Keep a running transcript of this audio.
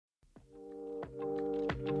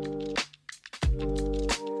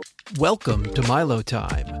Welcome to Milo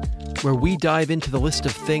Time, where we dive into the list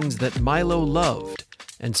of things that Milo loved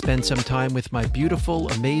and spend some time with my beautiful,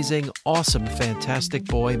 amazing, awesome, fantastic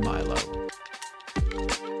boy, Milo.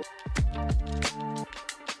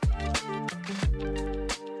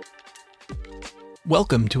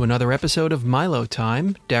 Welcome to another episode of Milo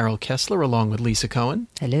Time. Daryl Kessler along with Lisa Cohen.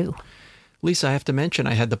 Hello. Lisa, I have to mention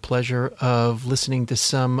I had the pleasure of listening to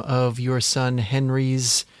some of your son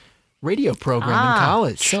Henry's radio program in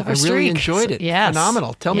college. Silver I really Streak. enjoyed it. Yes.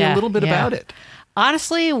 Phenomenal. Tell me a little bit about it.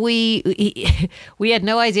 Honestly, we had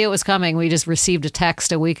no idea it was coming. We just received a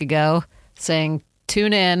text a week ago saying,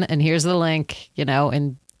 tune in and here's the link,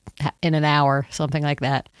 in an hour, something like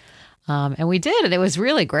that. And we did, and it was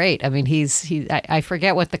really great. I mean, I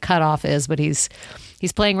forget what the cutoff is, but he's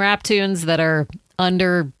playing rap tunes that are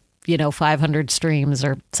under 500 streams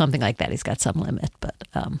or something like that. He's got some limit, but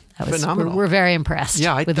phenomenal. We're very impressed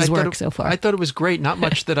with his work so far. I thought it was great. Not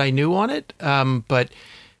much that I knew on it, but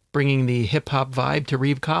bringing the hip hop vibe to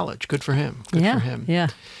Reeve College. Good for him. Good for him. Yeah.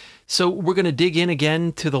 So we're going to dig in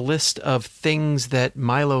again to the list of things that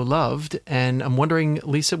Milo loved, and I'm wondering,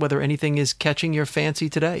 Lisa, whether anything is catching your fancy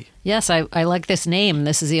today. Yes, I like this name.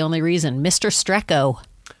 This is the only reason. Mr. Strecko.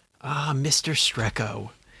 Ah, Mr.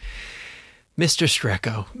 Strecko. Mr.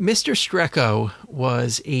 Strecko. Mr. Strecko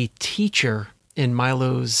was a teacher in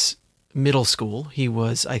Milo's middle school. He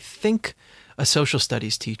was, I think, a social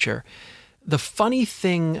studies teacher. The funny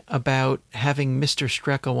thing about having Mr.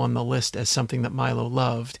 Strecko on the list as something that Milo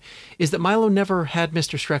loved is that Milo never had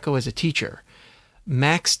Mr. Strecko as a teacher.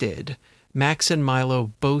 Max did. Max and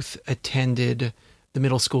Milo both attended the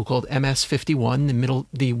middle school called MS 51,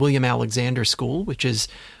 the William Alexander School, which is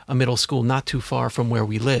a middle school not too far from where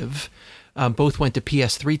we live. Both went to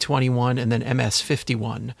PS 321 and then MS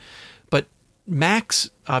 51. But Max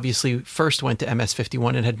obviously first went to MS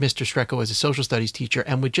 51 and had Mr. Strecko as a social studies teacher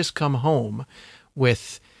and would just come home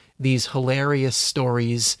with these hilarious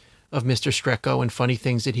stories of Mr. Strecko and funny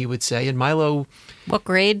things that he would say. And Milo... What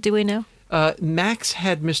grade do we know? Max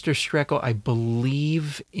had Mr. Strecko, I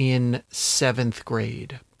believe, in 7th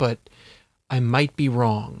grade, but I might be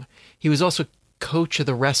wrong. He was also coach of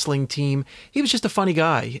the wrestling team. He was just a funny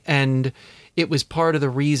guy, and it was part of the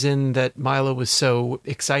reason that Milo was so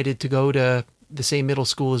excited to go to the same middle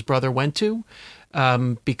school his brother went to,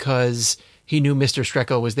 because he knew Mr.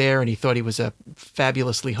 Strecko was there and he thought he was a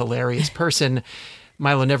fabulously hilarious person.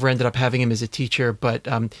 Milo never ended up having him as a teacher, but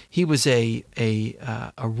he was a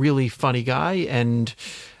really funny guy, and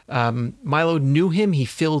Milo knew him. He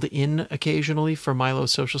filled in occasionally for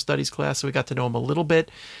Milo's social studies class, so we got to know him a little bit.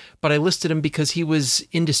 But I listed him because he was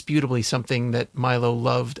indisputably something that Milo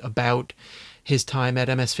loved about his time at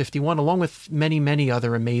MS 51, along with many, many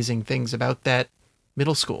other amazing things about that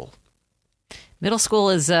middle school. Middle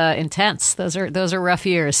school is intense. Those are rough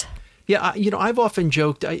years. Yeah, I've often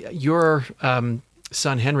joked, your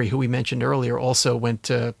son Henry, who we mentioned earlier, also went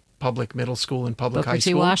to public middle school and public high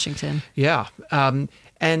school. Booker T. Washington. Yeah.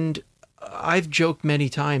 And I've joked many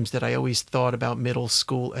times that I always thought about middle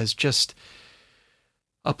school as just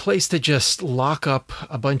a place to just lock up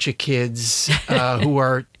a bunch of kids who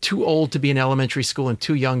are too old to be in elementary school and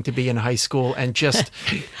too young to be in high school, and just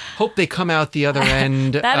hope they come out the other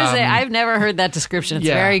end. That is I've never heard that description. It's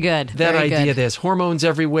very good. That very idea. Good. There's hormones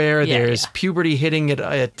everywhere. There's puberty hitting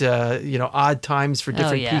at odd times for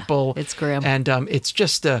different people. It's grim. And it's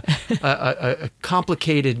just a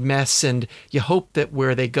complicated mess. And you hope that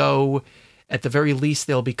where they go, at the very least,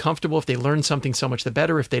 they'll be comfortable. If they learn something, so much the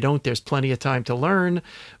better. If they don't, there's plenty of time to learn.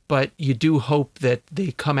 But you do hope that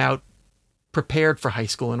they come out prepared for high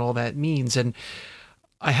school and all that means. And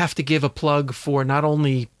I have to give a plug for not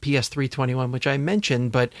only PS 321, which I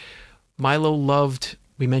mentioned, but Milo loved,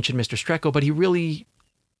 we mentioned Mr. Strecko, but he really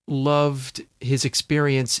loved his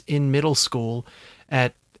experience in middle school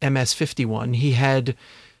at MS 51. He had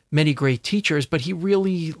many great teachers, but he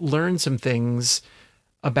really learned some things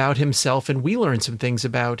about himself, and we learned some things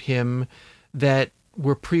about him that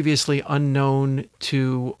were previously unknown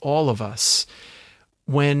to all of us.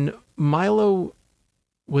 When Milo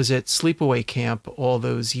was at sleepaway camp all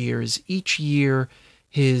those years, each year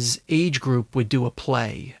his age group would do a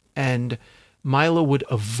play, and Milo would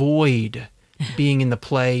avoid being in the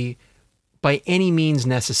play by any means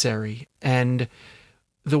necessary. And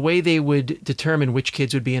the way they would determine which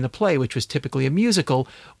kids would be in the play, which was typically a musical,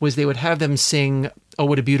 was they would have them sing "Oh,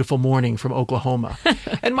 What a Beautiful Morning" from Oklahoma.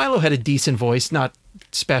 And Milo had a decent voice, not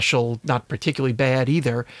special, not particularly bad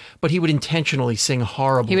either, but he would intentionally sing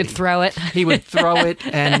horribly. He would throw it. He would throw it,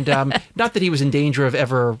 and not that he was in danger of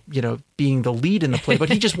ever, being the lead in the play, but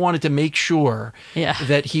he just wanted to make sure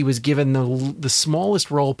that he was given the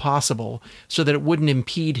smallest role possible so that it wouldn't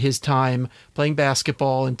impede his time playing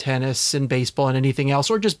basketball and tennis and baseball and anything else,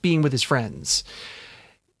 or just being with his friends.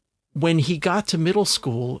 When he got to middle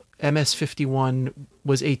school, MS 51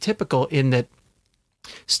 was atypical in that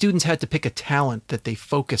students had to pick a talent that they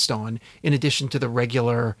focused on in addition to the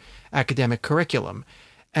regular academic curriculum.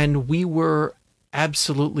 And we were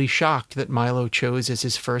absolutely shocked that Milo chose as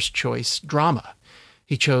his first choice drama.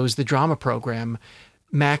 He chose the drama program.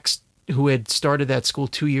 Max, who had started that school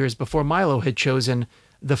 2 years before Milo, had chosen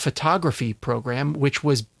the photography program, which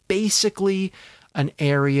was basically an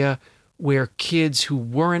area where kids who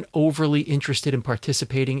weren't overly interested in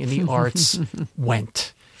participating in the arts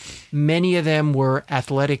went. Many of them were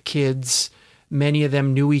athletic kids. Many of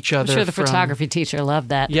them knew each other. I'm sure the photography teacher loved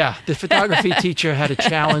that. Yeah, the photography teacher had a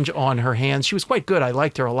challenge on her hands. She was quite good. I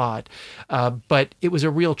liked her a lot. But it was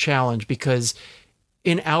a real challenge because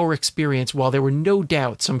in our experience, while there were no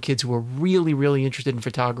doubt some kids who were really, really interested in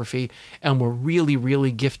photography and were really,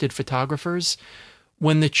 really gifted photographers,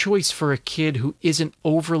 when the choice for a kid who isn't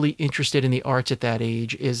overly interested in the arts at that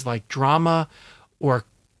age is like drama or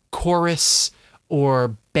chorus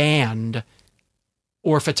or band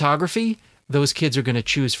or photography, those kids are going to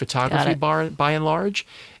choose photography by and large.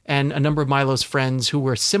 And a number of Milo's friends who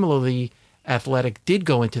were similarly athletic did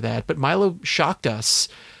go into that. But Milo shocked us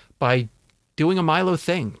by doing a Milo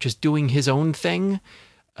thing, just doing his own thing,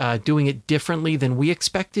 doing it differently than we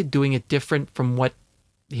expected, doing it different from what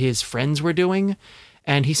his friends were doing.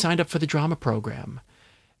 And he signed up for the drama program.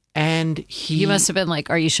 And You must have been like,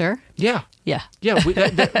 are you sure? Yeah. Yeah. Yeah.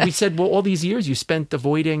 We said, well, all these years you spent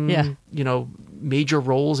avoiding, major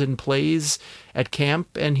roles in plays at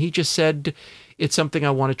camp. And he just said, it's something I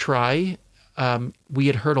want to try. We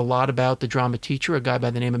had heard a lot about the drama teacher, a guy by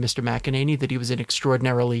the name of Mr. McEnany, that he was an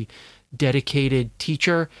extraordinarily dedicated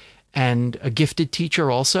teacher and a gifted teacher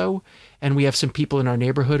also. And we have some people in our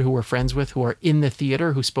neighborhood who we're friends with who are in the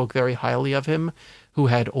theater who spoke very highly of him, who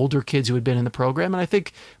had older kids who had been in the program. And I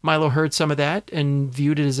think Milo heard some of that and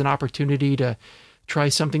viewed it as an opportunity to try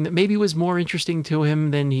something that maybe was more interesting to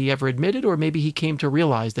him than he ever admitted, or maybe he came to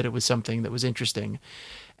realize that it was something that was interesting.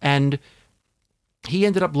 And he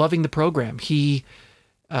ended up loving the program. He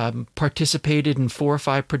participated in 4 or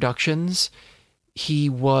 5 productions. He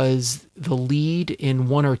was the lead in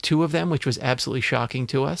 1 or 2 of them, which was absolutely shocking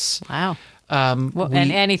to us. Wow.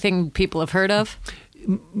 And anything people have heard of?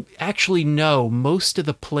 Actually, no. Most of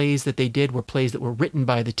the plays that they did were plays that were written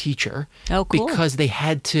by the teacher. Oh, cool. Because they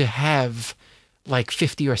had to have like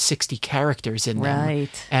 50 or 60 characters in them.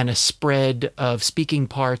 Right. And a spread of speaking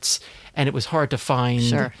parts. And it was hard to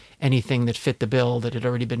find anything that fit the bill that had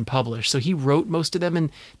already been published. So he wrote most of them,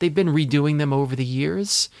 and they've been redoing them over the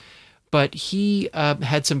years. But he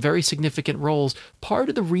had some very significant roles. Part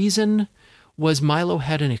of the reason was Milo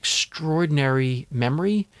had an extraordinary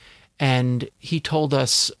memory. And he told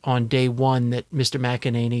us on day 1 that Mr.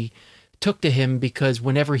 McEnany took to him because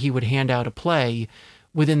whenever he would hand out a play,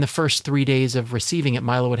 within the first 3 days of receiving it,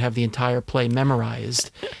 Milo would have the entire play memorized.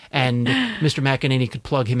 And Mr. McEnany could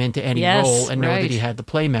plug him into any role and know that he had the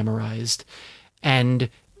play memorized. And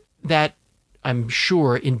that, I'm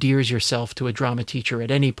sure, endears yourself to a drama teacher at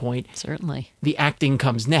any point. Certainly. The acting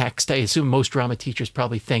comes next. I assume most drama teachers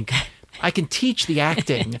probably think, I can teach the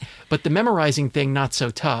acting, but the memorizing thing, not so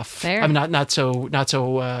tough. Fair. I mean, not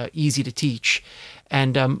so easy to teach.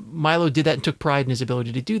 And Milo did that and took pride in his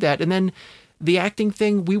ability to do that. And then the acting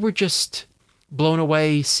thing, we were just blown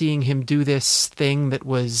away seeing him do this thing that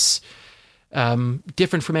was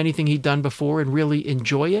different from anything he'd done before and really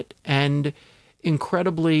enjoy it. And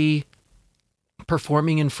incredibly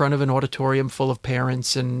performing in front of an auditorium full of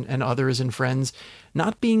parents and others and friends,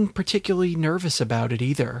 not being particularly nervous about it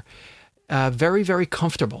either. Very, very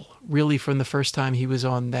comfortable, really, from the first time he was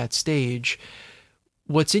on that stage.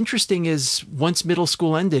 What's interesting is once middle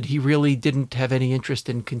school ended, he really didn't have any interest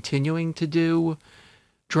in continuing to do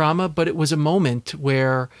drama, but it was a moment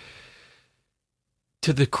where,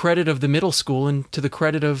 to the credit of the middle school and to the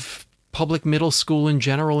credit of public middle school in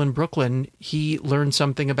general in Brooklyn, he learned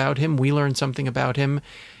something about him. We learned something about him.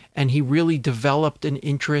 And he really developed an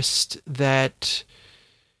interest that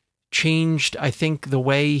changed, I think, the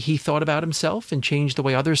way he thought about himself and changed the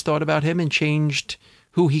way others thought about him and changed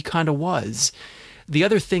who he kind of was. The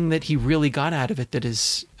other thing that he really got out of it that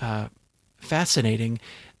is fascinating,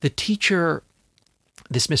 the teacher,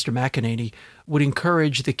 this Mr. McEnany, would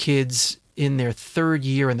encourage the kids in their 3rd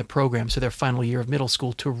year in the program, so their final year of middle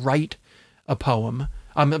school, to write a poem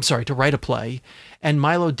I'm sorry, to write a play. And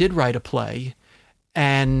Milo did write a play,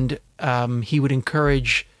 and he would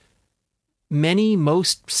encourage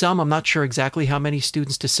some, I'm not sure exactly how many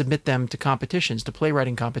students, to submit them to competitions, to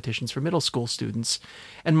playwriting competitions for middle school students.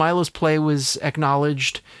 And Milo's play was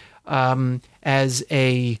acknowledged as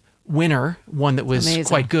a winner, one that was Amazing.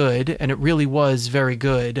 quite good, and it really was very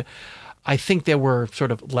good. I think there were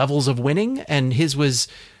sort of levels of winning, and his was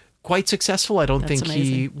quite successful. I don't think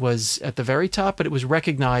he was at the very top, but it was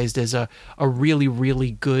recognized as a really,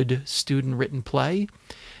 really good student-written play.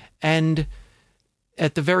 And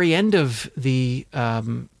at the very end of the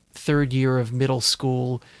third year of middle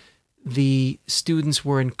school, the students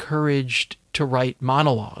were encouraged to write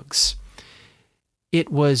monologues. It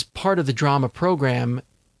was part of the drama program.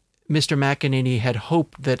 Mr. McEnany had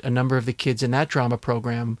hoped that a number of the kids in that drama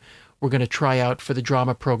program were going to try out for the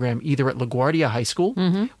drama program either at LaGuardia High School,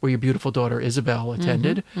 where your beautiful daughter Isabel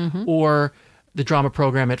attended, or the drama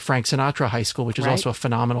program at Frank Sinatra High School, which is also a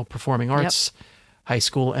phenomenal performing arts high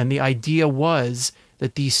school. And the idea was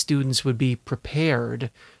that these students would be prepared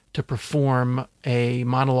to perform a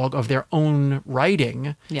monologue of their own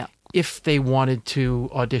writing if they wanted to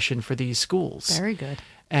audition for these schools. Very good.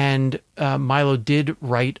 And Milo did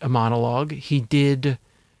write a monologue. He did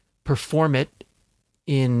perform it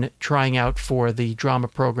in trying out for the drama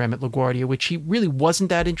program at LaGuardia, which he really wasn't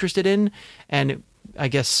that interested in. And I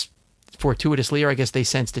guess fortuitously, or I guess they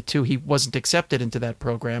sensed it too, he wasn't accepted into that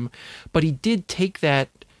program. But he did take that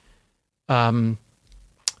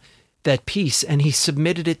piece and he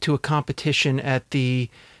submitted it to a competition at the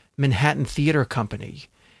Manhattan Theater Company.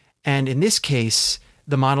 And in this case,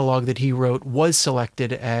 the monologue that he wrote was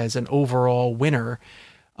selected as an overall winner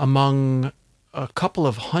among a couple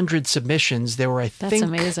of hundred submissions. There were, I think,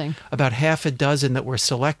 amazing. About half a dozen that were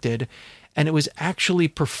selected. And it was actually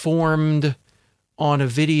performed on a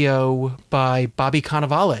video by Bobby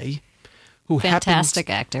Cannavale, who fantastic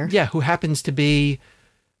actor. Yeah, who happens to be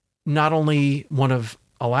not only one of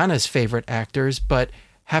Alana's favorite actors, but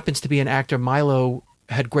happens to be an actor Milo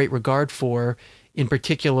had great regard for, in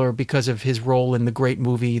particular because of his role in the great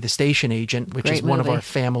movie The Station Agent, which is one of our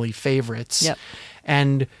family favorites. Yep.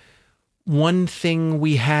 And one thing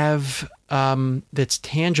we have that's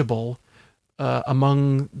tangible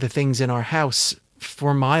among the things in our house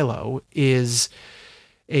for Milo is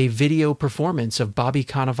a video performance of Bobby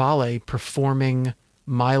Cannavale performing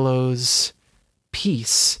Milo's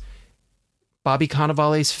piece. Bobby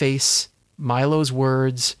Cannavale's face, Milo's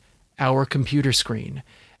words, our computer screen.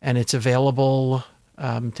 And it's available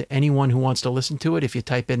to anyone who wants to listen to it. If you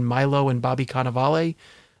type in Milo and Bobby Cannavale,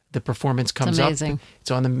 the performance comes up.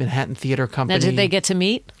 It's on the Manhattan Theater Company. Now, did they get to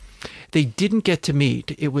meet? They didn't get to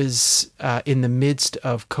meet. It was in the midst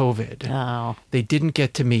of COVID. Oh. They didn't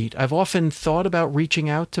get to meet. I've often thought about reaching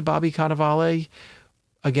out to Bobby Cannavale.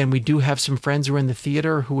 Again, we do have some friends who are in the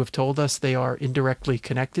theater who have told us they are indirectly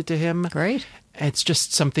connected to him. Great. It's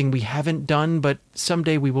just something we haven't done, but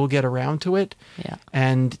someday we will get around to it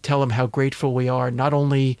and tell him how grateful we are, not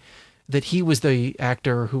only that he was the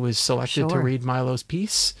actor who was selected to read Milo's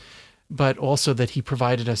piece, but also that he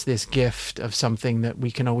provided us this gift of something that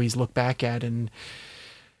we can always look back at, and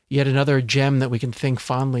yet another gem that we can think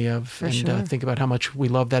fondly of think about how much we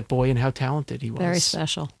love that boy and how talented he was. Very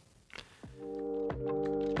special.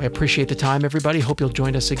 I appreciate the time, everybody. Hope you'll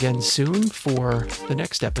join us again soon for the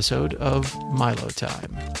next episode of Milo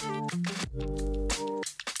Time.